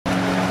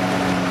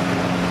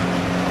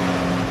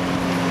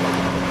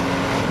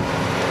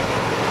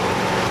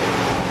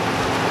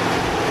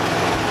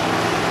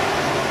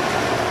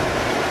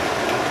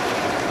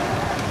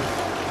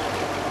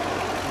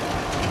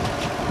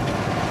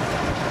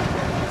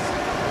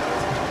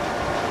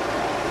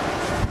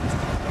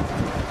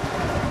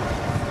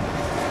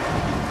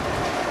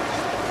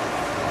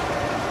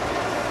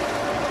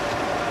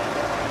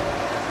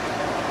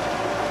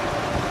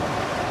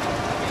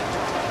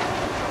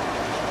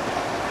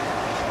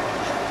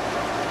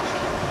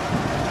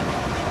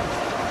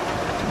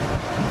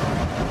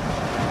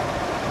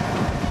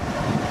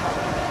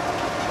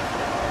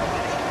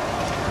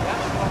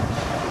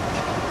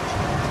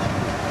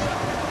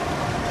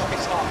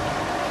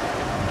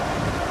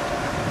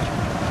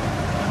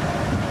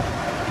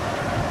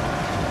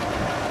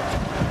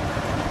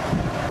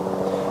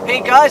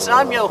Hey guys,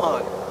 I'm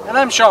Johan. And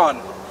I'm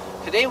Sean.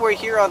 Today we're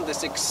here on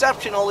this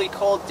exceptionally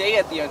cold day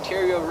at the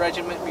Ontario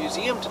Regiment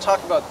Museum to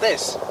talk about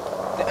this,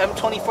 the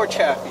M24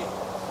 Chaffee.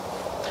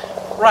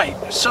 Right,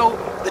 so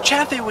the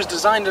Chaffee was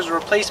designed as a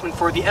replacement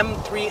for the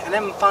M3 and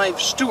M5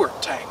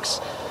 Stuart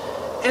tanks.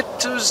 It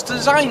was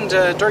designed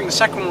during the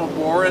Second World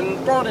War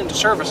and brought into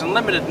service in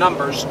limited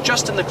numbers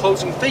just in the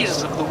closing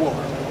phases of the war.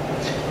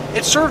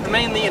 It served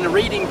mainly in a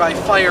raiding by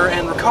fire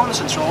and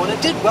reconnaissance role, and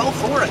it did well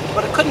for it,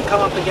 but it couldn't come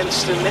up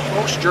against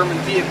most German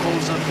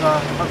vehicles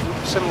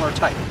of similar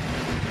type.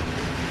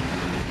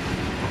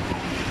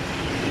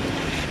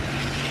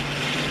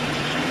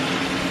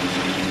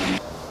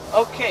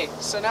 Okay,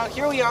 so now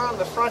here we are on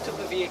the front of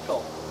the vehicle.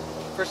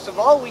 First of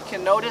all, we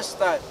can notice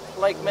that,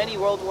 like many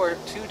World War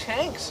II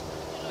tanks,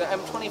 the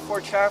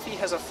M24 Chaffee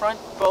has a front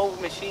bow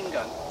machine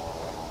gun.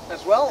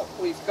 As well,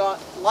 we've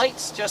got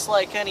lights just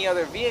like any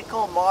other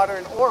vehicle,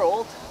 modern or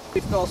old.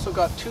 We've also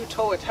got two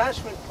tow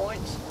attachment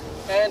points,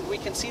 and we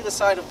can see the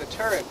side of the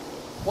turret.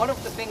 One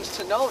of the things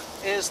to note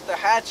is the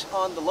hatch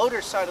on the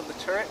loader side of the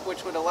turret,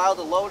 which would allow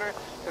the loader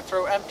to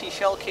throw empty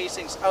shell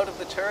casings out of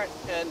the turret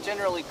and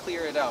generally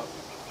clear it out.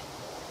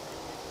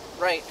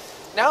 Right,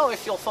 now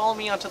if you'll follow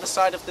me onto the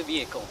side of the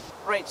vehicle.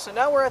 Right, so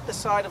now we're at the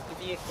side of the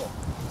vehicle.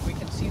 We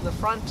can see the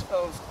front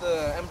of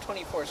the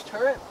M24's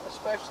turret,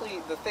 especially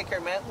the thicker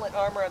mantlet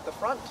armor at the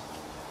front,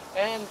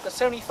 and the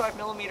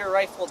 75mm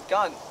rifled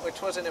gun,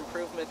 which was an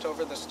improvement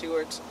over the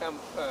Stuart's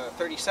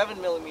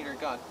 37mm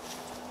gun.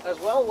 As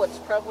well, what's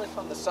prevalent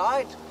on the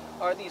side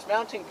are these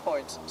mounting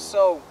points.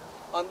 So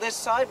on this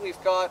side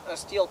we've got a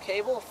steel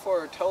cable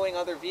for towing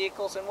other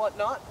vehicles and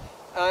whatnot,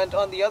 and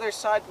on the other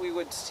side we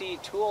would see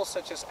tools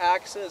such as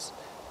axes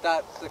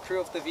that the crew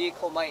of the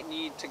vehicle might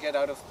need to get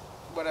out of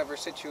whatever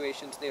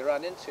situations they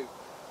run into.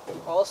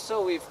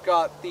 Also, we've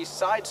got these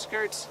side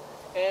skirts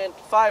and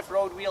 5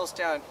 road wheels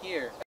down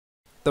here.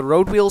 The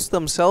road wheels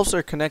themselves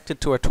are connected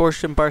to a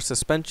torsion bar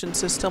suspension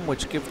system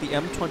which give the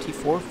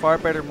M24 far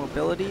better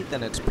mobility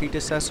than its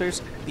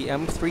predecessors, the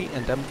M3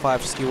 and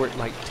M5 Stuart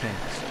light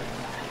tanks.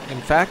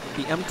 In fact,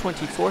 the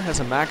M24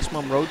 has a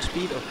maximum road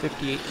speed of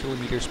 58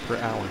 kilometers per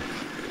hour.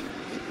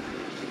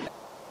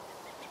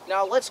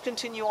 Now let's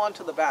continue on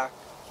to the back.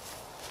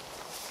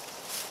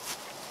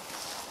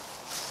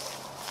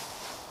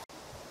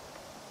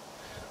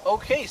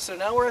 Okay, so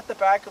now we're at the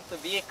back of the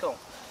vehicle.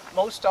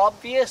 Most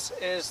obvious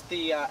is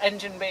the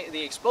engine bay,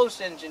 the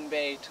exposed engine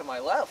bay to my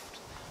left,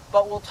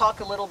 but we'll talk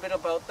a little bit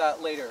about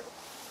that later.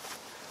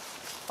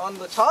 On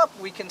the top,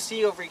 we can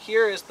see over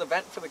here is the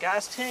vent for the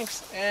gas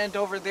tanks, and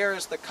over there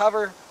is the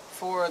cover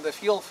for the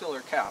fuel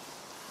filler cap.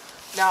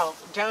 Now,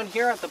 down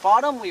here at the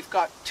bottom, we've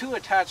got two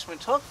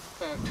attachment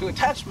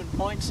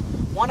points,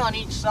 one on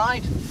each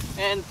side,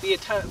 and a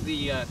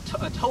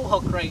tow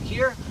hook right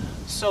here.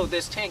 So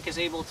this tank is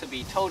able to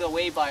be towed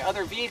away by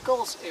other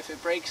vehicles if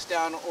it breaks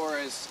down or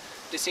is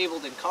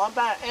disabled in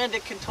combat, and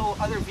it can tow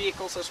other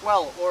vehicles as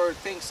well, or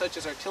things such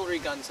as artillery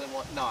guns and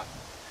whatnot.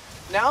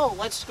 Now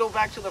let's go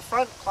back to the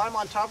front, climb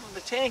on top of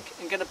the tank,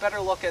 and get a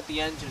better look at the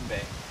engine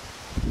bay.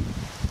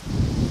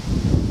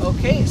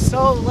 Okay,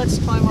 so let's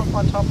climb up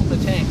on top of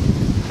the tank.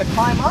 To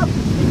climb up,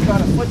 we've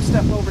got a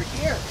footstep over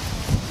here.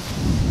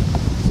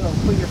 So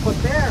put your foot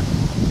there,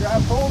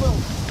 grab hold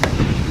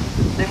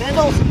of the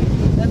handles,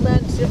 and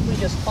then simply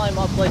just climb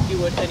up like you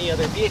would any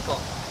other vehicle.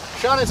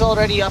 Sean is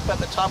already up at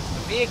the top of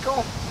the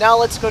vehicle. Now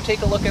let's go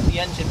take a look at the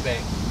engine bay.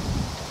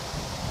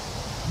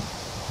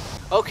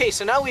 Okay,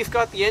 so now we've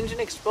got the engine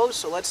exposed,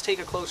 so let's take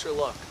a closer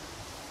look.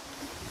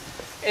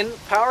 In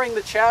powering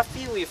the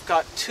Chaffee, we've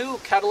got two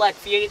Cadillac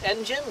V8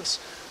 engines,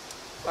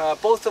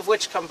 both of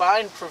which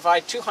combined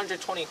provide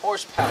 220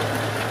 horsepower.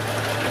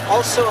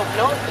 Also of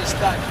note is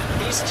that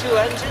these two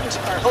engines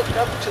are hooked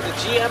up to the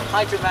GM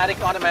Hydromatic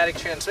automatic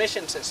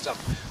transmission system,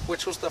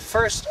 which was the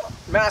first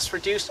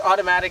mass-produced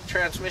automatic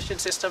transmission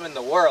system in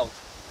the world.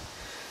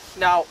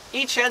 Now,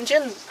 each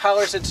engine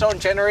powers its own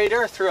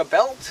generator through a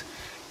belt,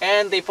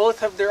 and they both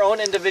have their own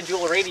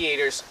individual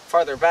radiators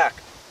farther back.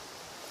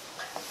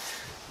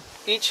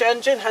 Each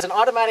engine has an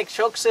automatic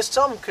choke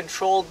system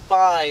controlled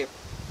by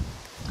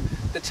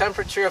the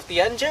temperature of the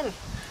engine,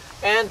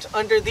 and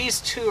under these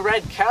two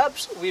red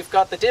caps, we've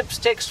got the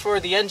dipsticks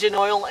for the engine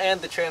oil and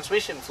the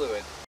transmission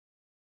fluid.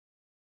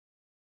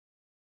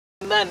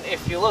 And then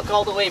if you look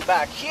all the way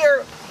back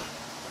here,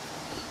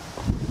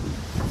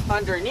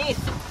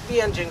 underneath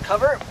the engine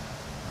cover,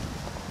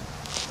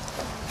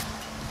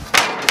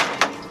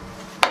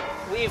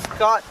 we've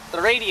got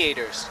the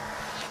radiators.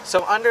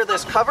 So under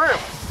this cover,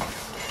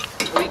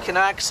 we can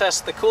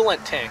access the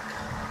coolant tank.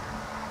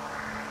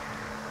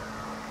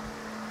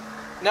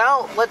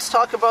 Now let's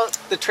talk about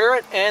the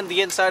turret and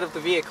the inside of the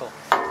vehicle.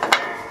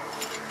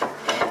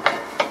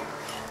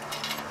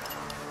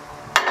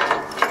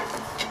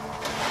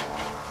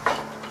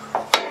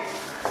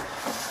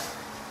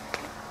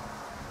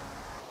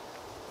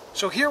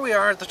 So here we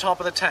are at the top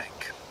of the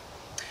tank.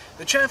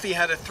 The Chaffee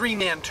had a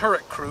 3-man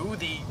turret crew,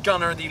 the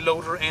gunner, the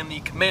loader, and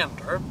the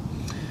commander,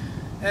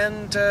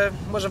 and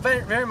was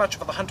very much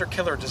of a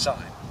hunter-killer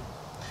design.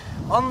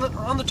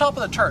 On the top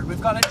of the turret,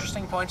 we've got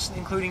interesting points,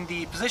 including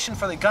the position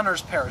for the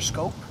gunner's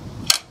periscope,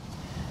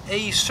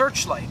 a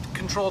searchlight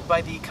controlled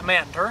by the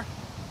commander,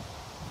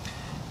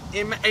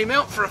 a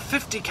mount for a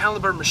 50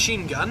 caliber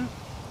machine gun,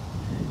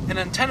 an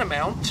antenna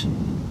mount,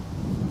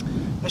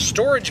 a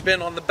storage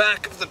bin on the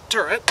back of the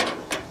turret,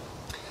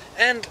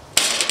 and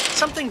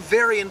something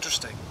very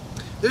interesting,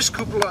 this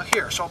cupola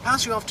here. So I'll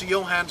pass you off to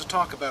Johan to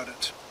talk about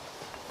it.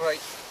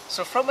 Right.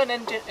 So from an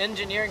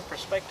engineering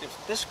perspective,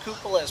 this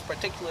cupola is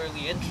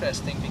particularly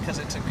interesting because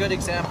it's a good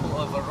example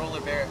of what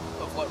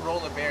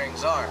roller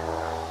bearings are.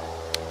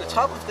 The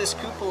top of this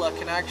cupola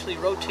can actually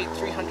rotate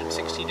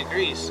 360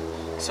 degrees.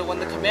 So when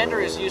the commander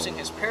is using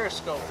his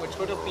periscope, which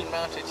would have been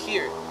mounted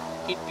here,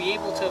 he'd be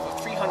able to have a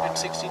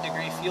 360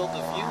 degree field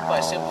of view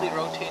by simply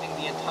rotating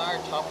the entire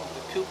top of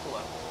the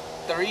cupola.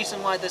 The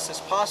reason why this is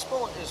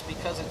possible is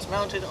because it's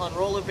mounted on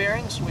roller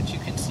bearings, which you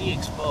can see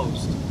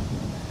exposed.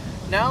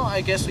 Now,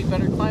 I guess we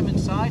better climb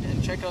inside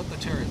and check out the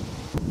turret.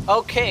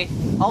 Okay,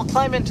 I'll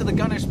climb into the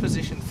gunner's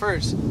position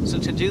first. So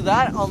to do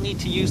that, I'll need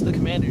to use the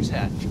commander's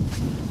hatch.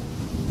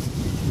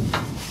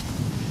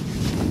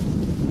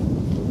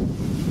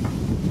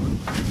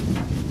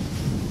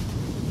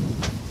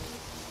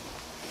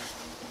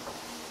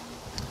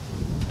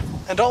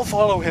 And I'll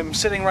follow him,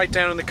 sitting right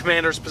down in the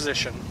commander's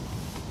position.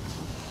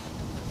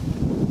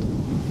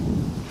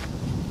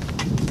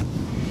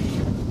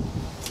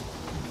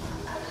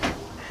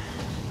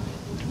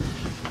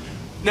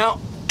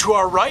 Now, to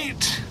our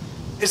right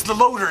is the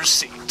loader's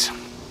seat.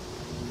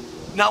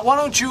 Now, why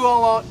don't you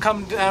all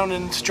come down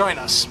and join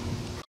us?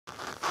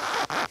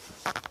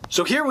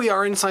 So here we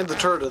are inside the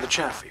turret of the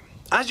Chaffee.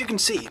 As you can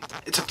see,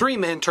 it's a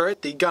three-man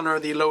turret, the gunner,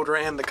 the loader,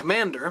 and the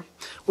commander,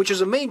 which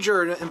is a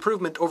major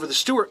improvement over the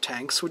Stuart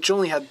tanks, which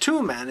only had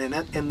two men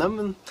in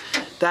them,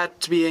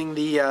 that being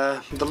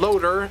the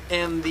loader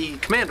and the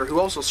commander, who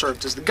also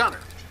served as the gunner.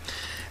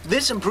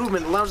 This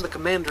improvement allows the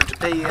commander to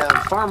pay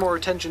far more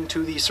attention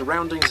to the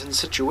surroundings and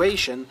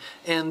situation,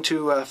 and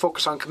to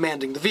focus on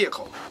commanding the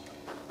vehicle.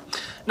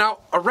 Now,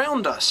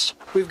 around us,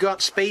 we've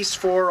got space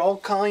for all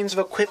kinds of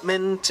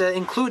equipment,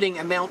 including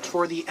a mount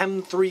for the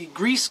M3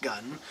 grease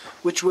gun,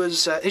 which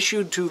was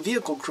issued to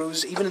vehicle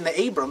crews even in the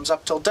Abrams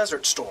up till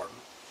Desert Storm.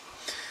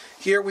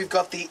 Here we've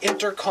got the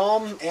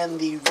intercom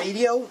and the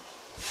radio,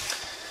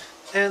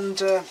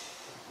 and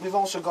we've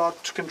also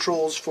got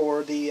controls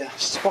for the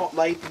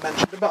spotlight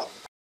mentioned above.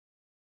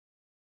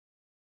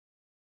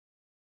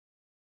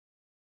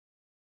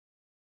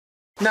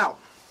 Now,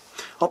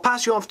 I'll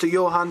pass you off to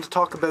Johan to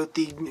talk about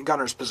the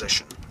gunner's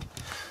position.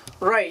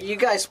 Right, you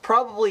guys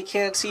probably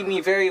can't see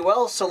me very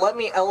well, so let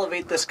me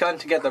elevate this gun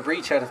to get the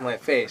breech out of my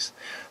face.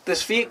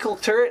 This vehicle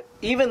turret,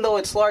 even though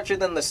it's larger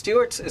than the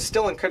Stuart's, is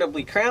still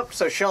incredibly cramped,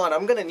 so Sean,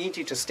 I'm going to need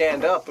you to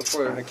stand up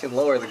before I can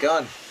lower the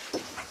gun.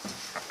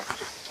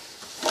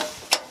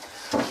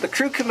 The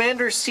crew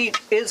commander's seat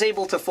is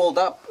able to fold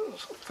up,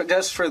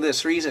 just for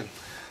this reason.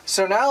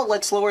 So now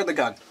let's lower the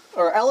gun,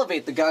 or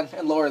elevate the gun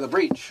and lower the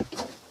breech.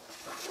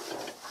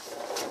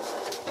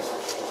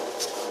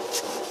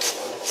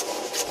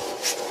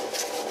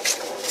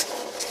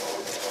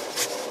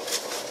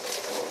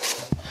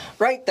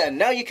 Right then,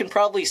 now you can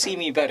probably see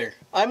me better.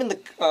 I'm in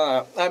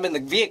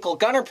the vehicle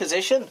gunner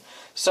position.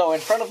 So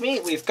in front of me,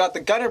 we've got the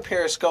gunner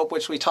periscope,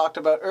 which we talked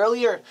about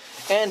earlier,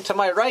 and to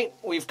my right,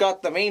 we've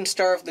got the main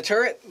star of the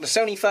turret, the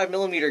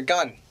 75mm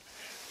gun.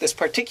 This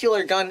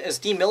particular gun is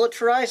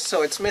demilitarized,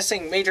 so it's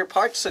missing major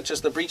parts such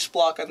as the breech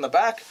block on the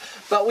back,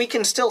 but we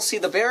can still see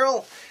the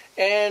barrel,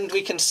 and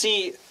we can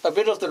see a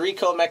bit of the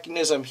recoil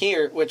mechanism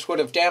here, which would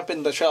have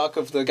dampened the shock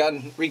of the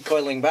gun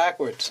recoiling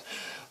backwards.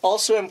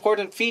 Also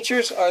important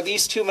features are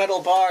these two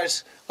metal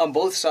bars on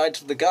both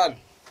sides of the gun.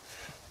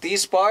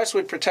 These bars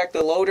would protect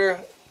the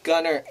loader,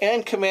 gunner,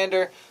 and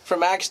commander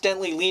from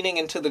accidentally leaning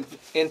into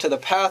the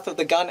path of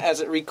the gun as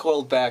it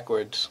recoiled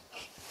backwards.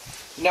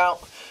 Now,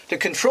 to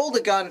control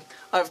the gun,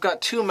 I've got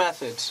two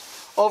methods.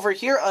 Over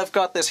here I've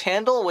got this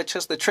handle, which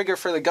is the trigger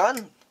for the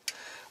gun,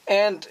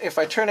 and if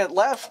I turn it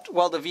left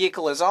while the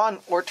vehicle is on,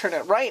 or turn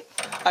it right,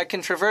 I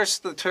can traverse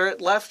the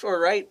turret left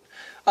or right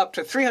up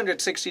to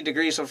 360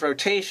 degrees of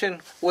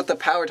rotation with the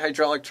powered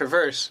hydraulic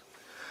traverse.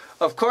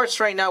 Of course,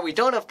 right now we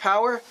don't have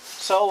power,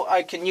 so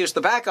I can use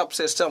the backup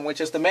system,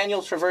 which is the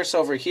manual traverse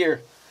over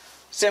here.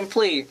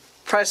 Simply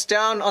press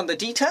down on the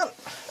detent,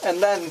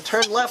 and then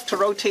turn left to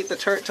rotate the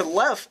turret to the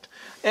left,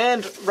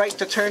 and right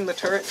to turn the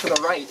turret to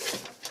the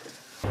right.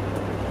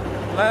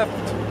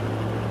 Left.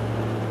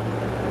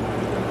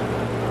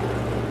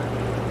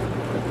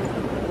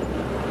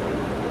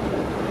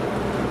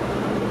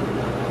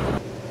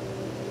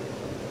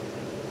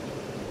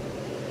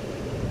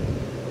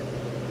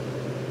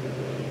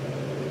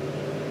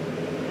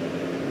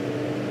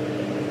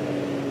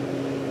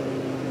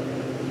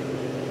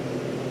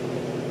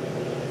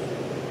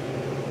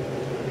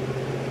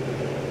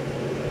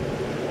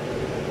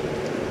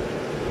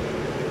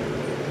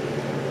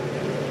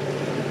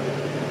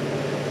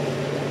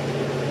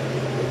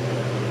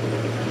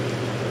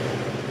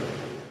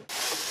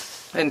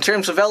 In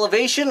terms of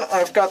elevation,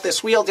 I've got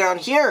this wheel down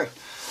here.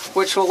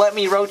 which will let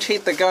me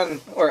rotate the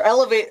gun or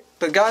elevate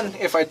the gun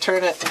if I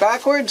turn it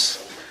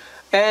backwards,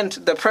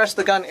 and depress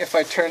the gun if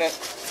I turn it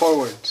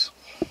forwards.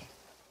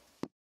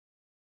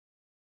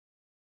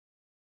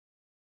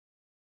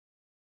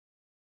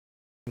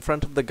 In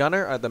front of the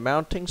gunner are the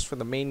mountings for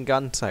the main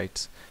gun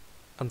sights.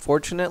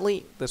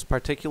 Unfortunately, this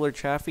particular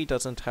Chaffee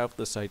doesn't have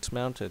the sights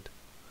mounted.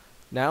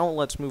 Now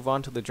let's move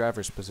on to the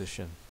driver's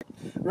position.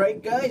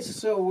 Right guys,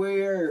 so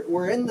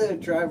we're in the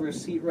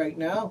driver's seat right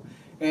now,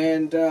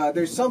 and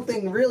there's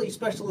something really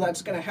special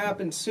that's going to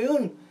happen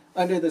soon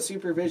under the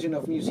supervision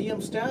of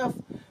museum staff,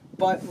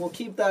 but we'll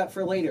keep that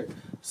for later.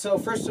 So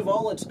first of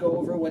all, let's go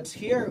over what's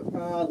here.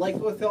 Like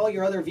with all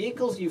your other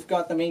vehicles, you've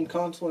got the main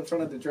console in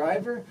front of the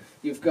driver.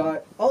 You've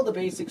got all the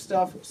basic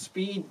stuff: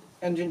 speed,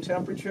 engine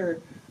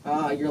temperature,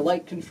 your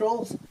light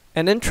controls.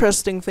 An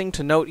interesting thing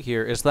to note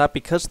here is that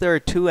because there are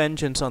two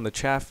engines on the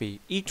Chaffee,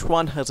 each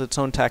one has its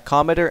own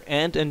tachometer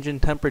and engine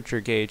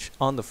temperature gauge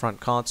on the front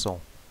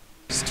console.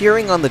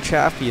 Steering on the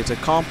Chaffee is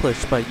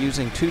accomplished by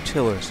using two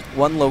tillers,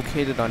 one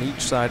located on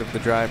each side of the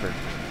driver.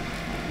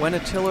 When a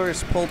tiller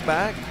is pulled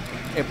back,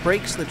 it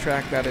brakes the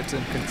track that it's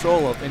in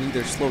control of and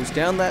either slows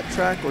down that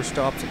track or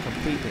stops it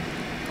completely,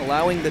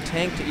 allowing the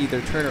tank to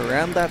either turn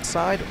around that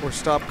side or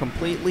stop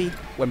completely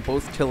when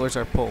both tillers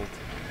are pulled.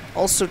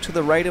 Also to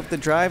the right of the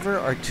driver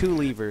are two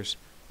levers.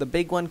 The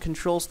big one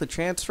controls the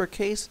transfer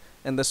case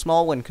and the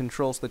small one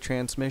controls the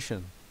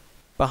transmission.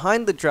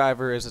 Behind the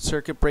driver is a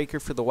circuit breaker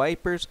for the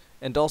wipers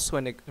and also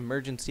an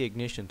emergency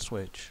ignition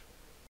switch.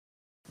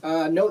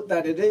 Note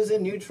that it is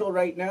in neutral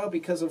right now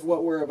because of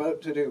what we're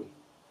about to do.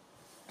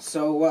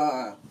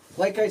 So,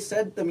 like I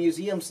said, the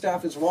museum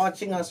staff is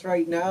watching us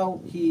right now.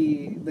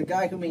 The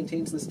guy who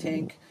maintains this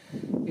tank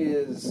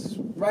is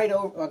right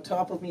on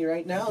top of me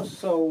right now.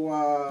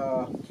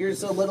 So,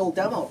 here's a little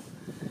demo.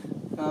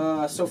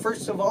 So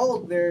first of all,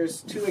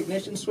 there's two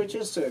ignition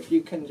switches. So if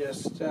you can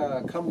just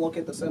come look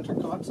at the center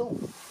console.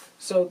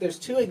 So there's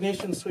two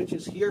ignition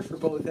switches here for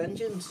both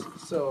engines.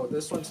 So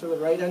this one's for the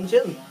right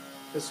engine.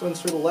 This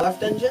one's for the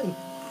left engine.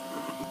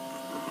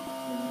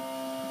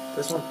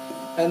 This one.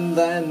 And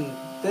then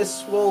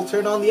this will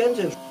turn on the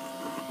engine.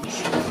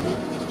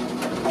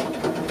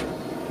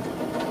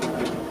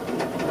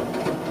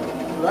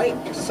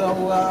 Right, so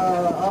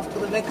off to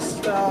the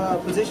next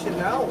position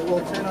now.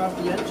 We'll turn off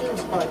the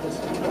engines by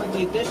just turning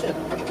the ignition.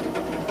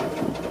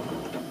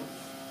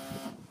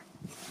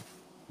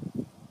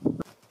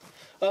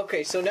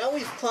 Okay, so now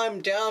we've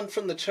climbed down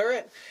from the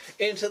turret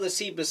into the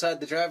seat beside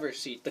the driver's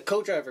seat, the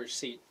co-driver's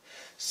seat.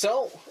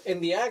 So,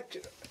 in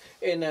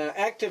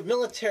active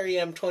military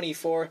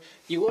M24,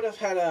 you would have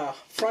had a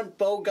front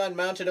bow gun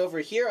mounted over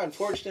here.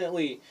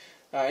 Unfortunately,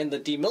 in the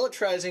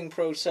demilitarizing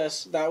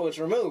process, that was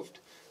removed.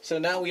 So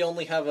now we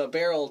only have a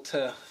barrel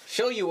to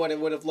show you what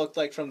it would have looked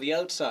like from the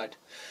outside.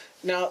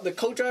 Now, the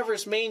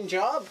co-driver's main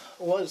job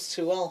was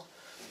to, well,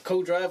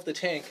 co-drive the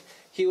tank.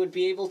 He would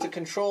be able to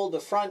control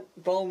the front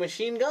bow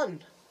machine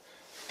gun.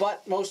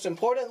 But most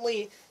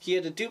importantly, he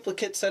had a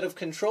duplicate set of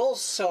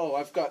controls, so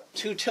I've got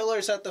two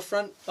tillers at the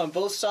front on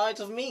both sides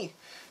of me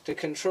to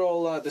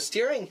control the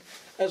steering,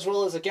 as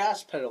well as a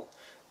gas pedal.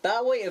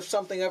 That way, if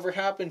something ever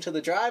happened to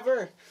the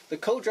driver, the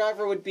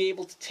co-driver would be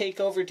able to take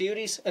over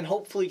duties and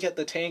hopefully get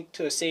the tank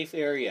to a safe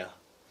area.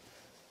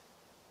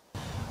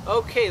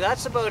 Okay,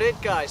 that's about it,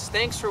 guys.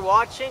 Thanks for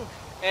watching,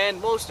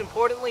 and most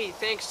importantly,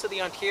 thanks to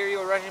the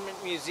Ontario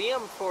Regiment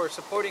Museum for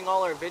supporting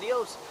all our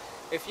videos.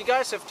 If you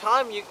guys have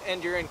time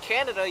and you're in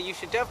Canada, you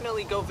should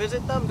definitely go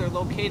visit them. They're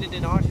located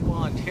in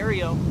Oshawa,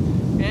 Ontario,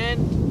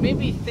 and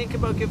maybe think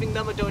about giving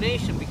them a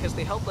donation because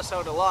they help us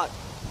out a lot.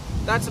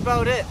 That's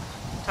about it.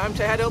 Time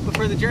to head out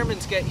before the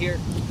Germans get here.